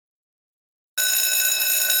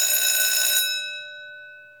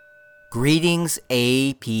Greetings,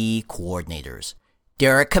 AP coordinators.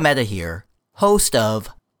 Derek Cometa here, host of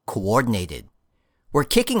Coordinated. We're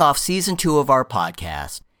kicking off season 2 of our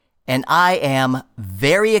podcast, and I am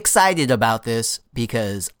very excited about this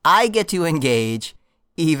because I get to engage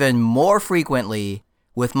even more frequently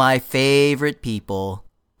with my favorite people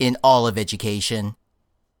in all of education,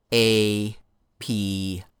 AP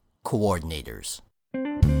coordinators.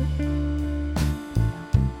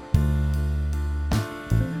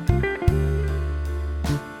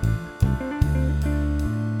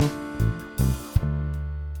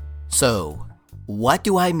 So, what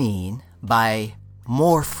do I mean by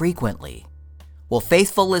more frequently? Well,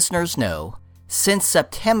 faithful listeners know, since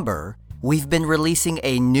September, we've been releasing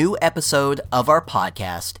a new episode of our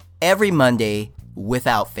podcast every Monday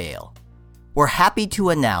without fail. We're happy to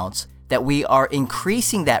announce that we are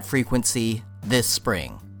increasing that frequency this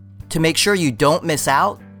spring. To make sure you don't miss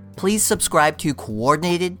out, please subscribe to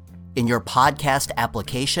Coordinated in your podcast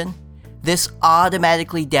application. This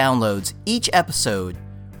automatically downloads each episode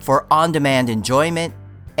for on-demand enjoyment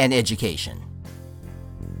and education.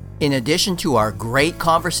 In addition to our great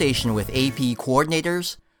conversation with AP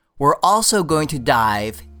coordinators, we're also going to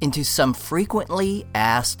dive into some frequently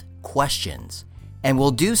asked questions, and we'll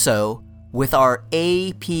do so with our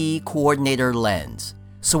AP coordinator lens.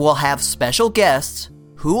 So we'll have special guests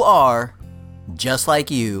who are, just like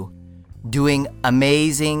you, doing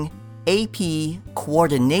amazing AP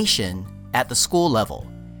coordination at the school level.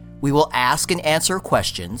 We will ask and answer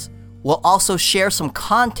questions. We'll also share some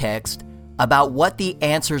context about what the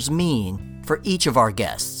answers mean for each of our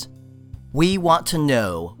guests. We want to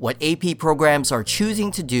know what AP programs are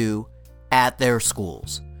choosing to do at their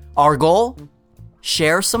schools. Our goal?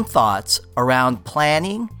 Share some thoughts around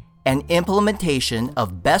planning and implementation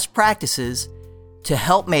of best practices to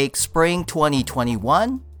help make spring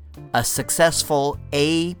 2021 a successful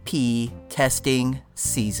AP testing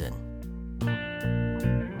season.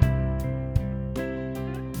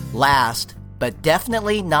 Last, but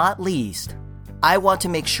definitely not least, I want to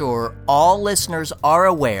make sure all listeners are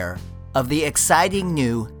aware of the exciting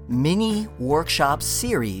new mini workshop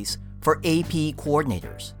series for AP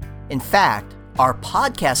coordinators. In fact, our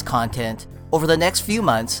podcast content over the next few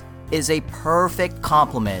months is a perfect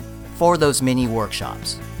complement for those mini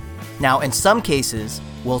workshops. Now, in some cases,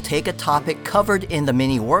 we'll take a topic covered in the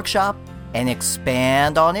mini workshop and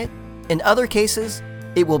expand on it. In other cases,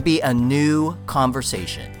 it will be a new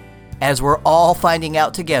conversation. As we're all finding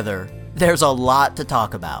out together, there's a lot to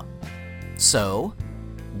talk about. So,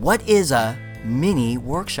 what is a mini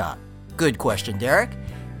workshop? Good question, Derek.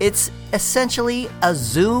 It's essentially a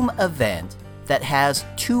Zoom event that has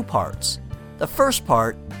 2 parts. The first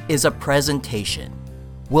part is a presentation.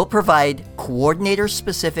 We'll provide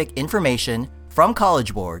coordinator-specific information from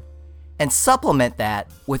College Board and supplement that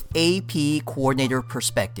with AP coordinator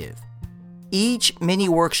perspective. Each mini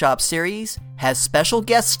workshop series has special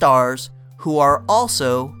guest stars who are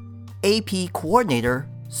also AP coordinator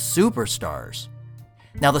superstars.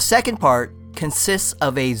 Now, the second part consists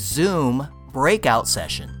of a Zoom breakout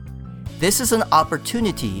session. This is an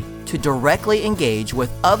opportunity to directly engage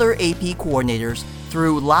with other AP coordinators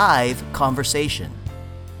through live conversation.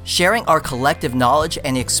 Sharing our collective knowledge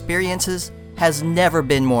and experiences has never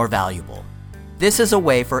been more valuable. This is a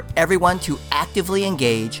way for everyone to actively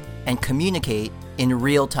engage and communicate in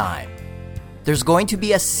real time. There's going to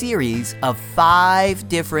be a series of 5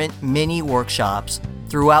 different mini workshops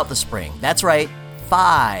throughout the spring. That's right,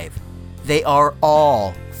 5. They are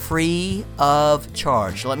all free of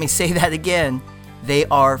charge. Let me say that again. They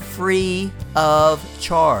are free of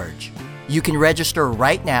charge. You can register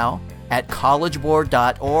right now at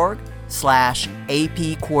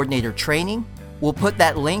collegeboard.org/AP coordinator training. We'll put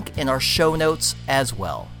that link in our show notes as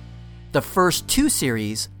well. The first 2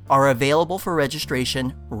 series are available for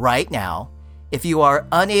registration right now. If you are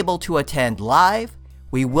unable to attend live,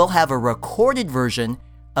 we will have a recorded version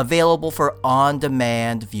available for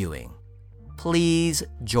on-demand viewing. Please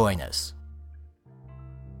join us.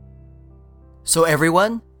 So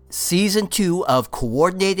everyone, Season 2 of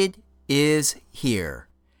Coordinated is here.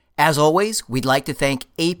 As always, we'd like to thank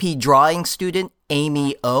AP Drawing student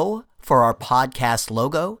Amy O for our podcast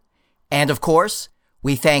logo. And of course,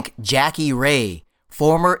 we thank Jackie Ray,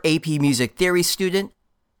 former AP Music Theory student.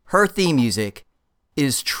 Her theme music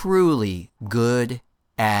is truly good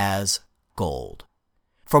as gold.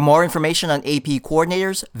 For more information on AP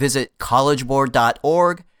coordinators, visit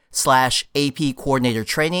collegeboard.org/AP coordinator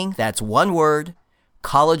training. That's one word,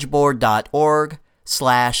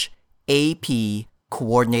 collegeboard.org/AP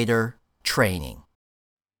coordinator training.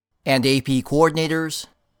 And AP coordinators,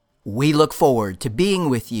 we look forward to being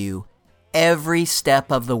with you every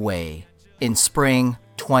step of the way in spring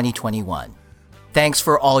 2021. Thanks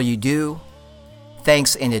for all you do.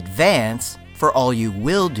 Thanks in advance for all you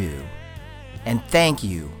will do. And thank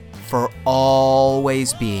you for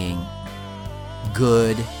always being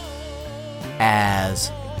good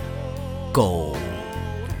as gold.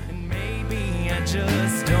 And maybe I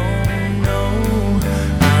just don't know.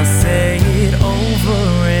 I'll say it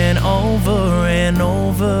over and over and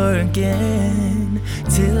over again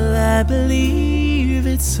till I believe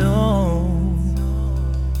it's so.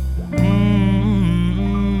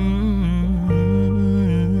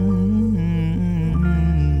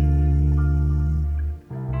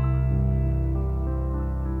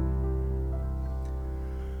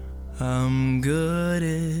 I'm good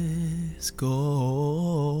as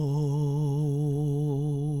gold.